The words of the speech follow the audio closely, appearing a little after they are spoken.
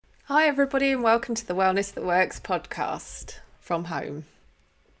Hi, everybody, and welcome to the Wellness That Works podcast from home.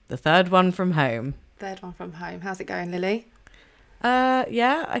 The third one from home. Third one from home. How's it going, Lily?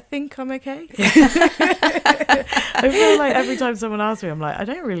 Yeah, I think I'm okay. I feel like every time someone asks me, I'm like, I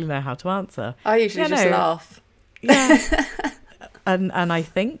don't really know how to answer. I usually just laugh. Yeah. and I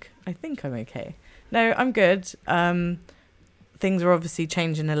think I'm okay. No, I'm good. Things are obviously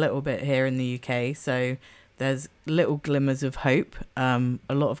changing a little bit here in the UK, so there's little glimmers of hope, a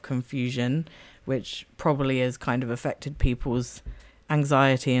lot of confusion, which probably has kind of affected people's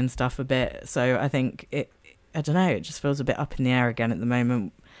anxiety and stuff a bit. So I think I don't know, it just feels a bit up in the air again at the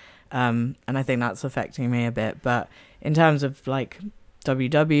moment. And I think that's affecting me a bit. But in terms of like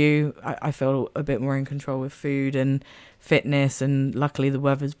WW, I feel a bit more in control with food and fitness. And luckily the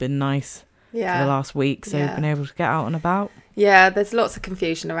weather's been nice for the last week. So I've been able to get out and about. Yeah, there's lots of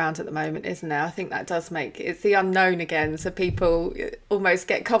confusion around at the moment, isn't there? I think that does it's the unknown again. So people almost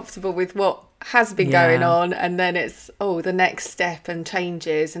get comfortable with what has been going on. And then it's, the next step and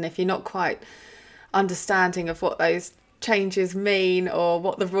changes. And if you're not quite understanding of what those changes mean or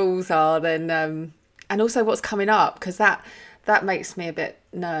what the rules are, then and also what's coming up, because that makes me a bit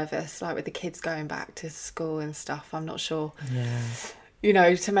nervous, like with the kids going back to school and stuff. I'm not sure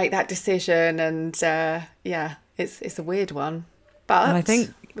to make that decision, and it's a weird one, but and I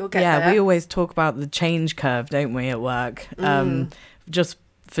think we'll get there. We always talk about the change curve, don't we, at work, just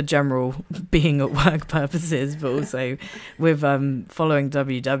for general being at work purposes, but also with following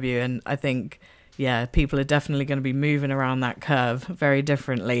WW. And I think people are definitely going to be moving around that curve very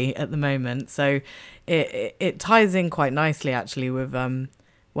differently at the moment. So it ties in quite nicely, actually, with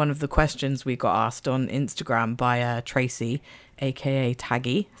one of the questions we got asked on Instagram by Tracy, aka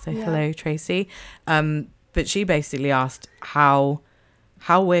Taggy. So hello, Tracy. But she basically asked how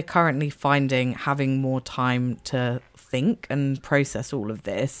we're currently finding having more time to think and process all of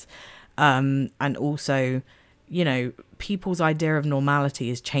this. And also, people's idea of normality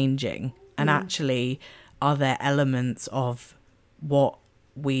is changing. And actually, are there elements of what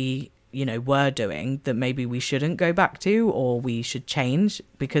we, were doing that maybe we shouldn't go back to, or we should change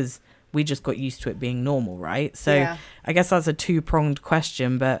because we just got used to it being normal, right? So I guess that's a two-pronged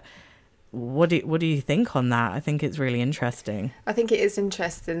question, but what do you think on that? I think it's really interesting. I think it is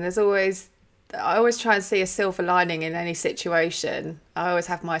interesting. I always try and see a silver lining in any situation. I always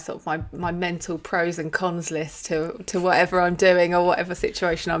have my sort of my mental pros and cons list to whatever I'm doing or whatever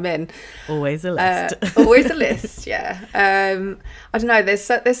situation I'm in. Always a list. Always a list, yeah. I don't know,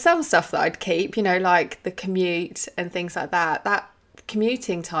 there's some stuff that I'd keep, like the commute and things like that. That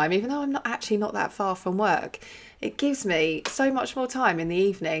commuting time, even though I'm not that far from work, it gives me so much more time in the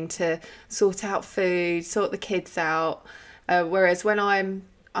evening to sort out food, sort the kids out. Whereas when I'm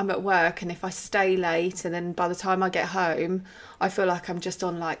at work, and if I stay late and then by the time I get home, I feel like I'm just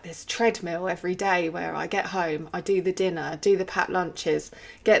on like this treadmill every day where I get home, I do the dinner, do the packed lunches,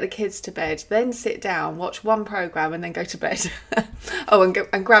 get the kids to bed, then sit down, watch one programme and then go to bed.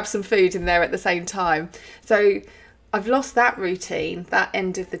 and grab some food in there at the same time. So I've lost that routine, that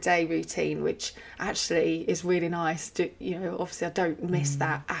end of the day routine, which actually is really nice. Obviously I don't miss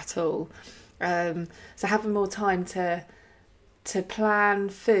that at all. So having more time to plan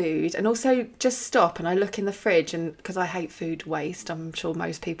food, and also just stop and I look in the fridge, and because I hate food waste, I'm sure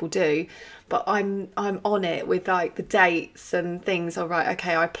most people do, but I'm on it with like the dates and things. All right,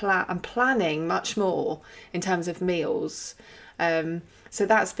 okay, I'm planning much more in terms of meals, so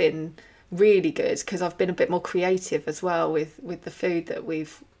that's been really good, because I've been a bit more creative as well with the food that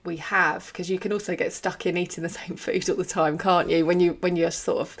we have, because you can also get stuck in eating the same food all the time, can't you, when you're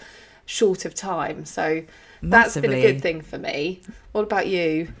sort of short of time. So that's been a good thing for me. What about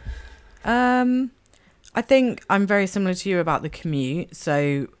you? I think I'm very similar to you about the commute.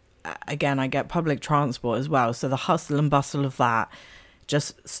 So again, I get public transport as well. So the hustle and bustle of that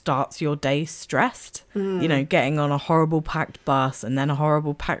just starts your day stressed. Getting on a horrible packed bus and then a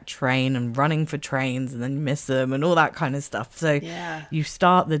horrible packed train and running for trains and then you miss them and all that kind of stuff. So you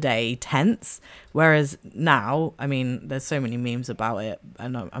start the day tense. Whereas now, I mean, there's so many memes about it,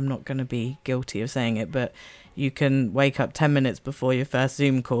 and I'm not going to be guilty of saying it, but you can wake up 10 minutes before your first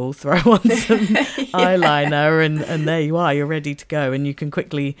Zoom call, throw on some eyeliner, and there you are, you're ready to go. And you can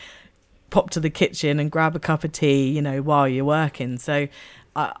quickly pop to the kitchen and grab a cup of tea, while you're working. So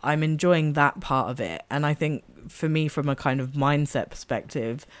I'm enjoying that part of it. And I think for me, from a kind of mindset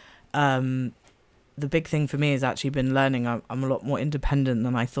perspective, the big thing for me has actually been learning I'm a lot more independent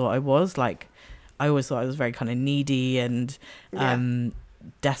than I thought I was. Like, I always thought I was very kind of needy and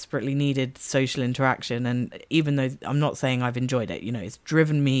desperately needed social interaction. And even though I'm not saying I've enjoyed it, it's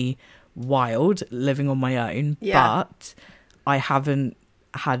driven me wild living on my own, but I haven't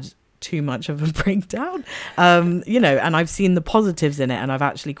had too much of a breakdown, you know, and I've seen the positives in it, and I've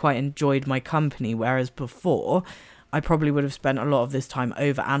actually quite enjoyed my company, whereas before I probably would have spent a lot of this time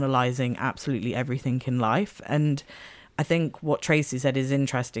over analysing absolutely everything in life. And I think what Tracy said is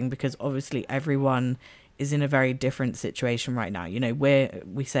interesting, because obviously everyone is in a very different situation right now. You know,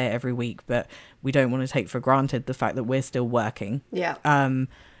 we say it every week, but we don't want to take for granted the fact that we're still working. Yeah.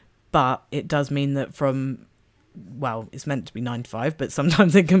 But it does mean that well, it's meant to be 9 to 5, but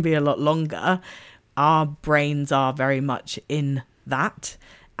sometimes it can be a lot longer. Our brains are very much in that.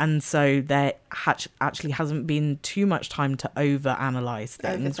 And so there actually hasn't been too much time to overanalyze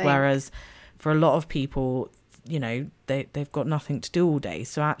things. Whereas for a lot of people, you know, they've got nothing to do all day.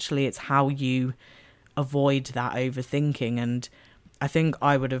 So actually it's how you avoid that overthinking. And I think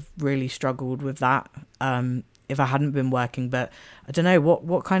I would have really struggled with that if I hadn't been working. But I don't know,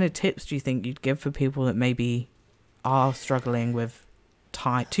 what kind of tips do you think you'd give for people that maybe are struggling with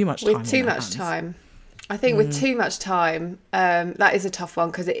too much time? With too much time. I think with too much time, that is a tough one,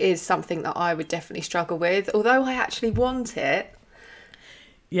 because it is something that I would definitely struggle with, although I actually want it.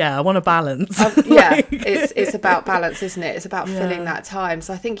 Yeah, I want a balance. Yeah, it's about balance, isn't it? It's about filling that time.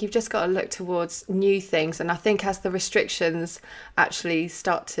 So I think you've just got to look towards new things. And I think as the restrictions actually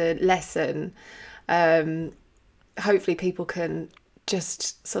start to lessen, hopefully people can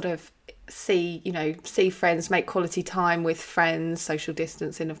just sort of see friends, make quality time with friends, social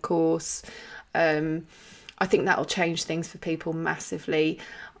distancing, of course. I think that'll change things for people massively.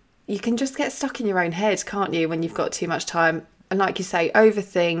 You can just get stuck in your own head, can't you, when you've got too much time? And like you say,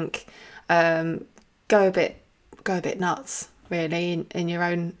 overthink, go a bit nuts, really, in your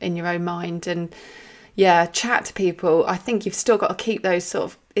own mind, and chat to people. I think you've still got to keep those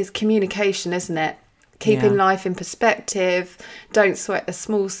it's communication, isn't it? Keeping life in perspective. Don't sweat the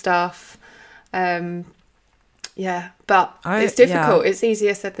small stuff. But it's difficult. It's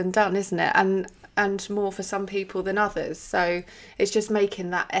easier said than done, isn't it? And more for some people than others. So it's just making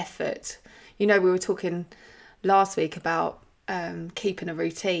that effort. You know, we were talking last week about keeping a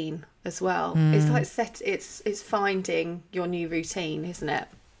routine as well. It's like it's finding your new routine, isn't it?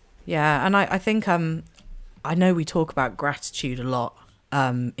 Yeah, and I think I know we talk about gratitude a lot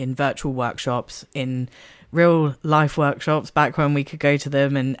in virtual workshops, in real life workshops back when we could go to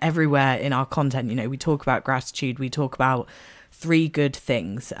them, and everywhere in our content. You know, we talk about gratitude, we talk about 3 good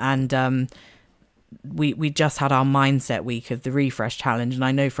things, and we just had our mindset week of the refresh challenge, and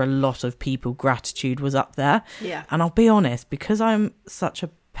I know for a lot of people gratitude was up there. And I'll be honest, because I'm such a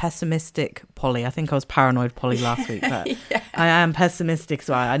pessimistic Polly, I think I was paranoid Polly last week, but I am pessimistic,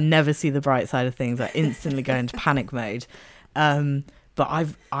 so I never see the bright side of things. I instantly go into panic mode.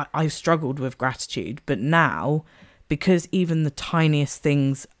 But I've struggled with gratitude, but now, because even the tiniest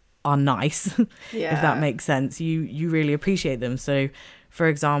things are nice, if that makes sense, you really appreciate them. So for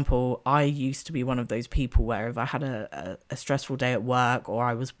example, I used to be one of those people where if I had a stressful day at work or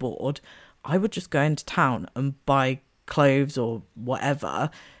I was bored, I would just go into town and buy clothes or whatever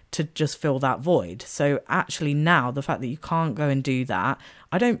to just fill that void. So actually now, the fact that you can't go and do that,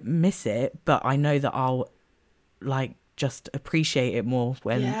 I don't miss it, but I know that I'll just appreciate it more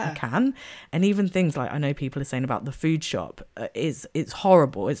when I can. And even things like, I know people are saying about the food shop, it's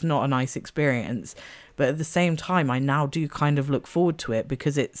horrible, it's not a nice experience, but at the same time I now do kind of look forward to it,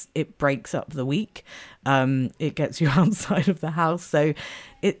 because it breaks up the week, it gets you outside of the house. So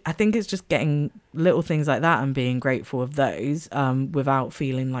I think it's just getting little things like that and being grateful of those, without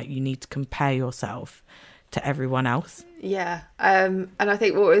feeling like you need to compare yourself to everyone else. And I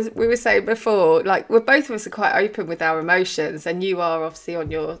think we were saying before, like, we're both of us are quite open with our emotions, and you are obviously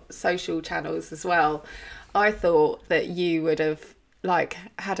on your social channels as well. I thought that you would have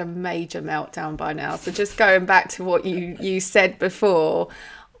had a major meltdown by now. So just going back to what you said before,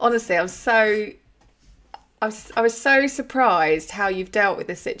 honestly, I was so surprised how you've dealt with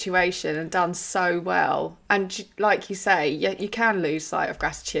this situation and done so well. And like you say, you can lose sight of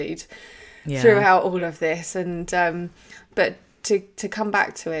gratitude throughout all of this, and but to come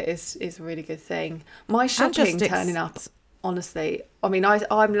back to it is a really good thing. My shopping turning up, honestly, I mean,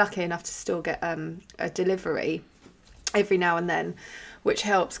 I'm lucky enough to still get a delivery every now and then, which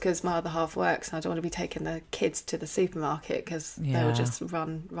helps because my other half works and I don't want to be taking the kids to the supermarket because they will just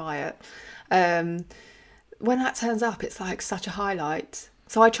run riot. When that turns up, it's like such a highlight.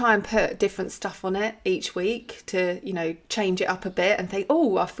 So I try and put different stuff on it each week to, change it up a bit and think,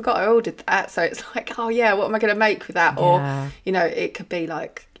 oh, I forgot I ordered that. So it's like, oh yeah, what am I going to make with that? Or, it could be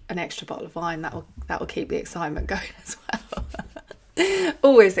like an extra bottle of wine. That will keep the excitement going as well.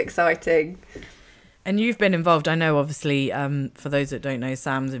 Always exciting. And you've been involved, I know, obviously, for those that don't know,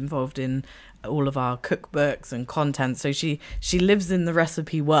 Sam's involved in all of our cookbooks and content, so she lives in the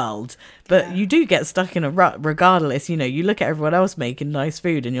recipe world, but you do get stuck in a rut regardless. You know, you look at everyone else making nice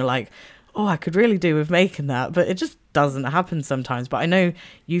food and you're like, oh, I could really do with making that, but it just doesn't happen sometimes. But I know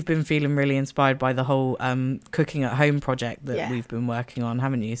you've been feeling really inspired by the whole cooking at home project that we've been working on,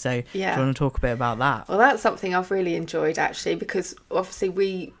 haven't you? So do you want to talk a bit about that? Well, that's something I've really enjoyed, actually, because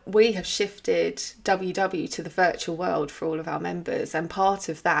obviously we have shifted WW to the virtual world for all of our members, and part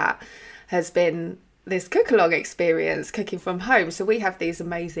of that has been this cook-along experience, cooking from home. So we have these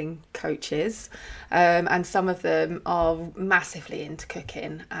amazing coaches, and some of them are massively into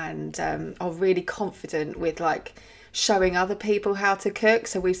cooking and are really confident with like showing other people how to cook.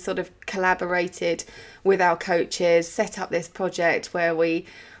 So we've sort of collaborated with our coaches, set up this project where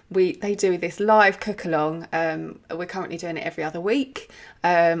they do this live cook along. We're currently doing it every other week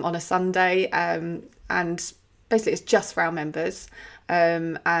on a Sunday, and basically it's just for our members.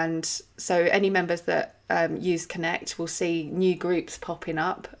 And so any members that use Connect will see new groups popping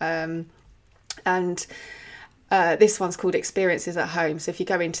up, and this one's called Experiences at Home. So if you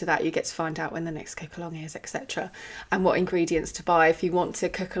go into that, you get to find out when the next cook along is, etc., and what ingredients to buy if you want to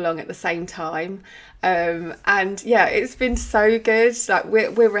cook along at the same time. And yeah, it's been so good. Like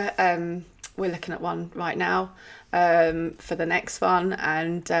we're looking at one right now for the next one,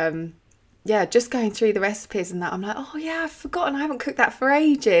 and yeah, just going through the recipes and that, I'm like, oh yeah, I've forgotten, I haven't cooked that for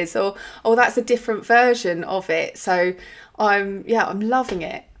ages, or that's a different version of it. So I'm loving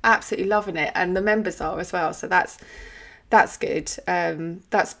it, absolutely loving it, and the members are as well. So that's good.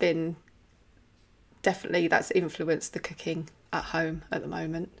 That's been definitely, that's influenced the cooking at home at the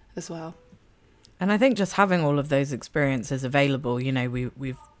moment as well. And I think just having all of those experiences available, you know,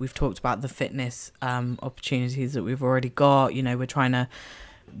 we've talked about the fitness opportunities that we've already got. You know, we're trying to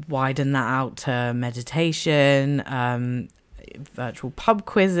widen that out to meditation, virtual pub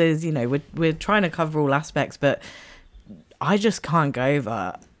quizzes. You know, we're trying to cover all aspects, but I just can't go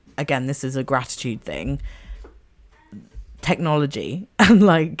over, again, this is a gratitude thing, technology, and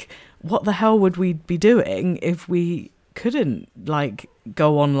like, what the hell would we be doing if we couldn't like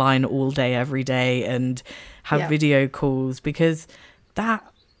go online all day every day and have video calls? Because that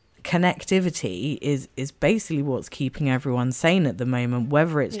connectivity is basically what's keeping everyone sane at the moment,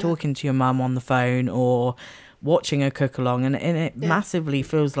 whether it's talking to your mum on the phone or watching a cook along, and it massively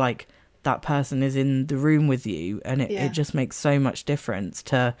feels like that person is in the room with you, and it just makes so much difference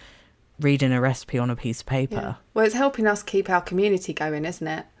to reading a recipe on a piece of paper. Well, it's helping us keep our community going, isn't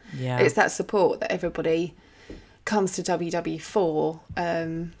it? It's that support that everybody comes to WW for.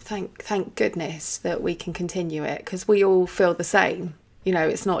 Thank goodness that we can continue it, because we all feel the same. You know,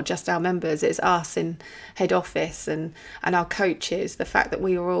 it's not just our members, it's us in head office and our coaches. The fact that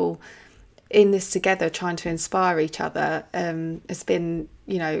we are all in this together trying to inspire each other has been,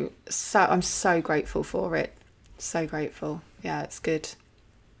 you know, I'm so grateful for it. So grateful. Yeah, it's good.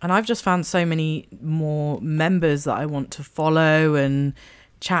 And I've just found so many more members that I want to follow and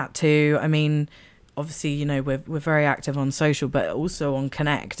chat to. I mean, obviously, you know, we're very active on social, but also on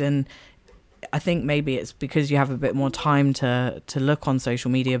Connect, and I think maybe it's because you have a bit more time to look on social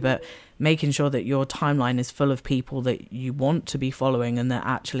media, but making sure that your timeline is full of people that you want to be following and that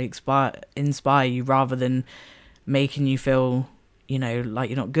actually inspire you, rather than making you feel, you know, like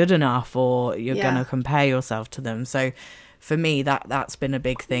you're not good enough or you're going to compare yourself to them. So for me, that's been a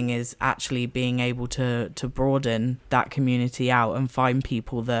big thing, is actually being able to broaden that community out and find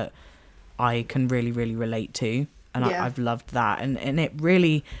people that I can really, really relate to. And I've loved that. And it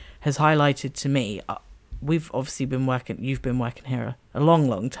really has highlighted to me, we've obviously you've been working here a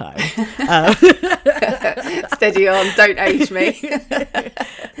long time. Steady on, don't age me.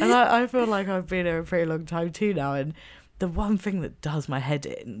 And I feel like I've been here a pretty long time too now. And the one thing that does my head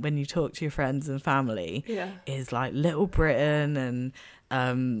in when you talk to your friends and family is like Little Britain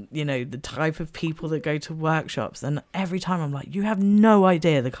and, you know, the type of people that go to workshops. And every time I'm like, you have no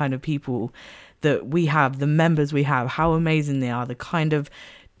idea the kind of people that we have, the members we have, how amazing they are, the kind of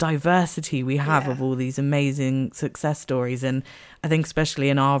diversity we have of all these amazing success stories. And I think especially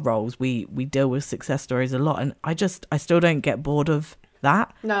in our roles, we deal with success stories a lot, and I still don't get bored of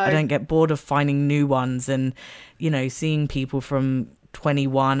that. I don't get bored of finding new ones, and, you know, seeing people from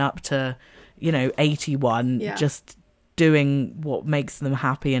 21 up to, you know, 81 just doing what makes them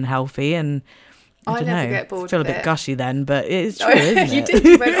happy and healthy. And I don't never know, get bored. I feel of a bit it. gushy then, but it's true, isn't it? You did,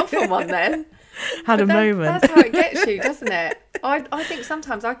 you went off on one then. Had a moment. That's how it gets you, doesn't it? I think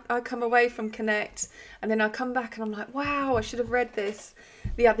sometimes I come away from Connect and then I come back and I'm like, wow, I should have read this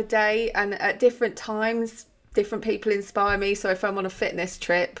the other day. And at different times, different people inspire me. So if I'm on a fitness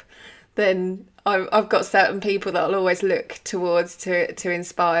trip, then I've got certain people that I'll always look towards to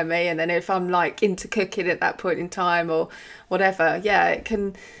inspire me, and then if I'm like into cooking at that point in time or whatever, yeah,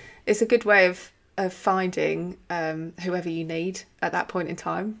 it's a good way of finding whoever you need at that point in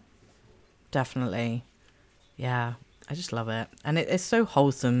time. Definitely. Yeah, I just love it. And it's so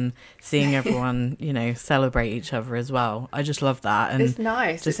wholesome seeing everyone, celebrate each other as well. I just love that. And it's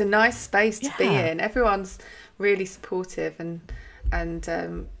nice. It's a nice space to be in. Everyone's really supportive and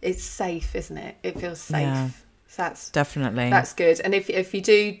it's safe, isn't it? It feels safe. Yeah, so that's good. And if you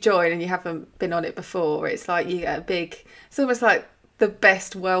do join and you haven't been on it before, it's like you get it's almost like the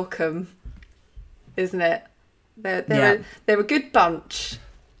best welcome, isn't it? They're a good bunch.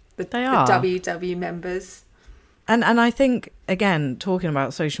 They are. The WW members. And I think, again, talking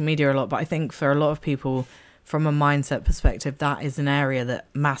about social media a lot, but I think for a lot of people, from a mindset perspective, that is an area that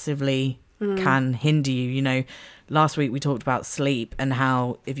massively can hinder you. Last week we talked about sleep and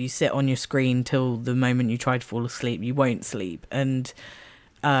how if you sit on your screen till the moment you try to fall asleep, you won't sleep. And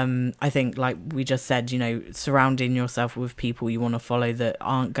I think, like we just said, surrounding yourself with people you want to follow that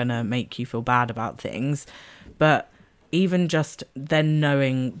aren't going to make you feel bad about things. But even just then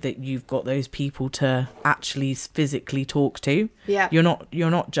knowing that you've got those people to actually physically talk to. Yeah. You're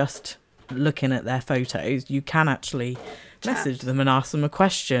not just looking at their photos. You can actually message them and ask them a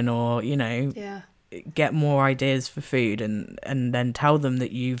question or, get more ideas for food and then tell them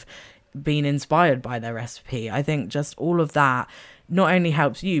that you've been inspired by their recipe. I think just all of that not only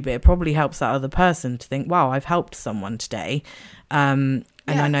helps you, but it probably helps that other person to think, wow, I've helped someone today. And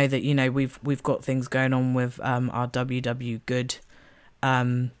I know that, we've got things going on with our WW Good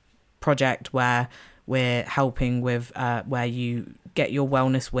project where we're helping with where you get your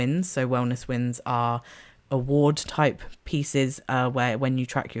wellness wins. So wellness wins are award type pieces where when you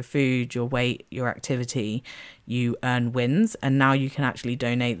track your food, your weight, your activity, you earn wins. And now you can actually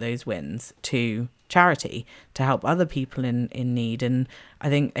donate those wins to charity to help other people in need. And I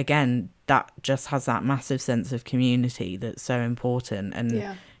think, again, that just has that massive sense of community that's so important.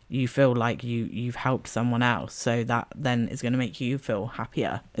 And you feel like you've helped someone else, so that then is going to make you feel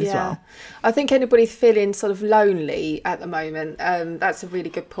happier as well. I think anybody feeling sort of lonely at the moment, that's a really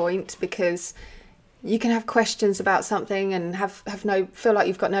good point, because you can have questions about something and feel like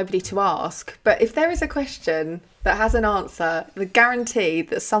you've got nobody to ask. But if there is a question that has an answer, the guarantee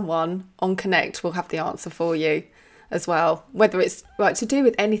that someone on Connect will have the answer for you as well, whether it's to do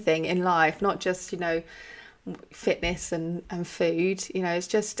with anything in life, not just fitness and food. It's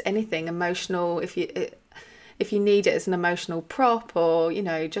just anything emotional. If you need it as an emotional prop, or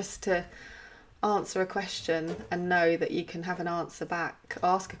just to answer a question and know that you can have an answer back,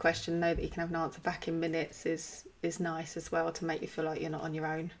 ask a question, know that you can have an answer back in minutes is nice as well, to make you feel like you're not on your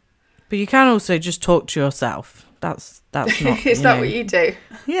own. But you can also just talk to yourself. That's not is that what you do?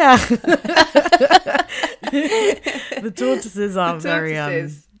 Yeah. The tortoises aren't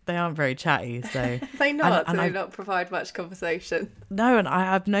very chatty, so they not provide much conversation. No, and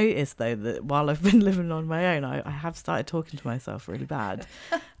I've noticed though that while I've been living on my own, I have started talking to myself really bad,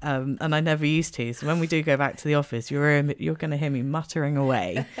 and I never used to. So when we do go back to the office, you're going to hear me muttering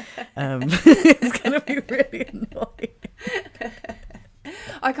away. It's going to be really annoying.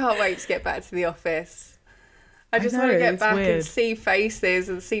 I can't wait to get back to the office. I just want to get back and see faces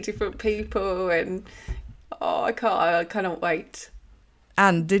and see different people, and I cannot wait.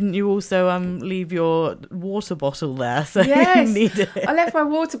 And didn't you also leave your water bottle there? So yes, you need it. I left my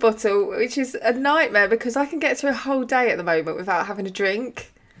water bottle, which is a nightmare because I can get through a whole day at the moment without having a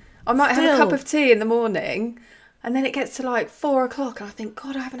drink. I might have a cup of tea in the morning, and then it gets to like 4:00 and I think,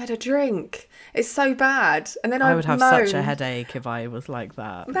 God, I haven't had a drink. It's so bad. And then I would have moan. Such a headache if I was like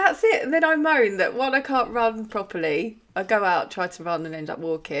that. That's it. And then I moan that, one, I can't run properly. I go out, try to run and end up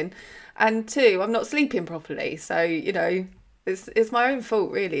walking. And two, I'm not sleeping properly. So, it's my own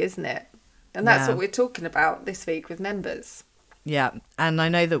fault really, isn't it? And that's what we're talking about this week with members. Yeah, and I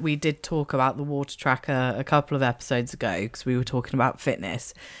know that we did talk about the water tracker a couple of episodes ago because we were talking about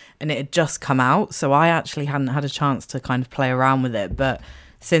fitness and it had just come out. So I actually hadn't had a chance to kind of play around with it. But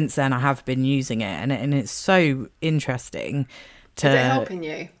since then I have been using it and it's so interesting. Is it helping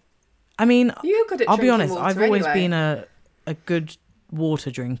you? I mean, you're good at I'll be honest, water I've always anyway. been a good water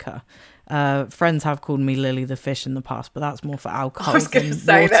drinker. Friends have called me Lily the fish in the past, but that's more for alcohol. I was going to than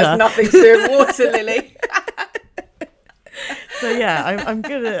say water. that's nothing to do with water, Lily. So yeah, I'm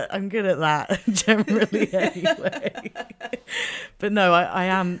good at that generally anyway. But no,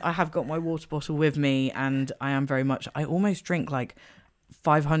 I have got my water bottle with me, and I am very much. I almost drink like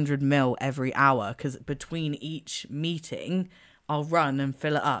 500 ml every hour because between each meeting, I'll run and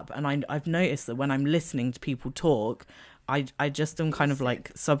fill it up. And I've noticed that when I'm listening to people talk, I just am kind of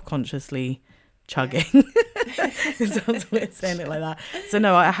like subconsciously chugging. It sounds weird saying it like that. So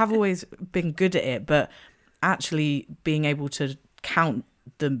no, I have always been good at it, but actually being able to count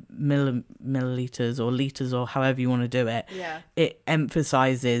the milliliters or liters or however you want to do it, it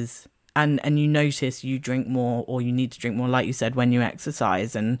emphasizes and you notice you drink more, or you need to drink more, like you said, when you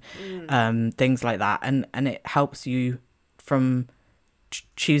exercise and things like that, and it helps you from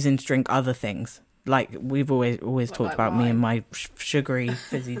choosing to drink other things. Like we've always talked about wine. Me and my sugary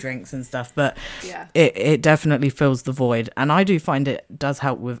fizzy drinks and stuff, but it definitely fills the void, and I do find it does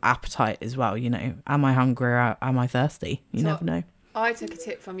help with appetite as well. You know, am I hungry or am I thirsty? You never know. I took a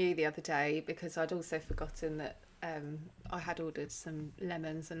tip from you the other day because I'd also forgotten that I had ordered some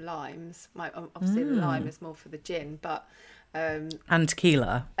lemons and limes. Obviously the lime is more for the gin, but and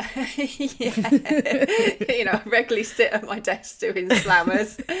tequila. You know, I regularly sit at my desk doing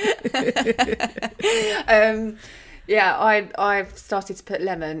slammers. I've started to put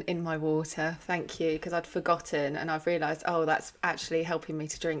lemon in my water, thank you, because I'd forgotten, and I've realised, that's actually helping me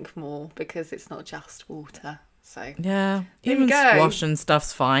to drink more because it's not just water. So yeah, even squash and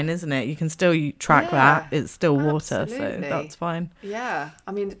stuff's fine, isn't it? You can still track that. It's still water, so that's fine. Yeah,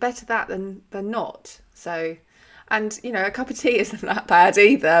 I mean, better that than not. So, and you know, a cup of tea isn't that bad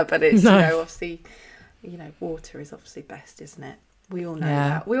either. But it's you know, obviously, you know, water is obviously best, isn't it? We all know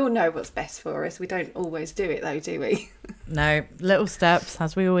that. We all know what's best for us. We don't always do it though, do we? No, little steps,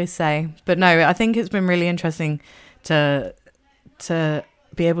 as we always say. But no, I think it's been really interesting to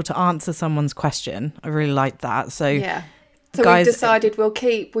be able to answer someone's question. I really like that. So guys, we've decided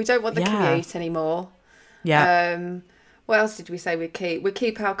we don't want the commute anymore. What else did we say we'd keep? We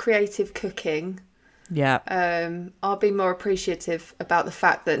keep our creative cooking. I'll be more appreciative about the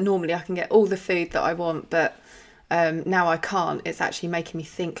fact that normally I can get all the food that I want, but now I can't. It's actually making me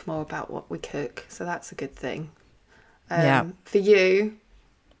think more about what we cook, so that's a good thing. For you,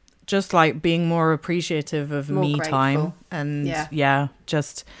 just like being more appreciative of me time, and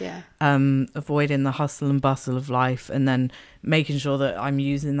avoiding the hustle and bustle of life, and then making sure that I'm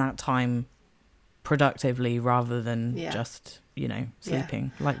using that time productively rather than just, you know,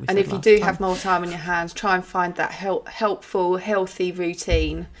 sleeping like we said. And if you do have more time on your hands, try and find that helpful, healthy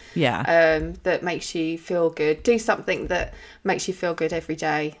routine that makes you feel good. Do something that makes you feel good every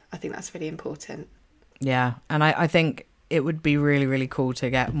day. I think that's really important. And I think it would be really, really cool to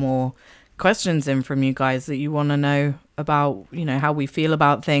get more questions in from you guys that you want to know about, you know, how we feel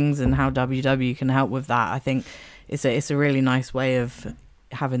about things and how WW can help with that. I think it's a really nice way of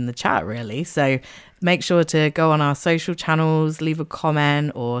having the chat, really. So make sure to go on our social channels, leave a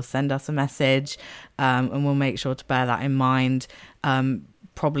comment or send us a message, and we'll make sure to bear that in mind.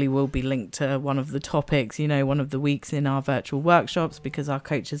 Probably will be linked to one of the topics, you know, one of the weeks in our virtual workshops, because our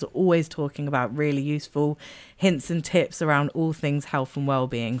coaches are always talking about really useful hints and tips around all things health and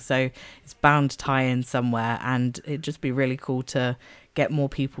well-being. So it's bound to tie in somewhere, and it'd just be really cool to get more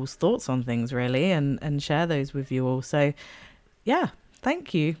people's thoughts on things, really, and share those with you all. So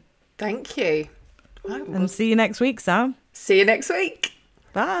thank you. And see you next week, Sam. See you next week.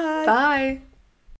 Bye. Bye.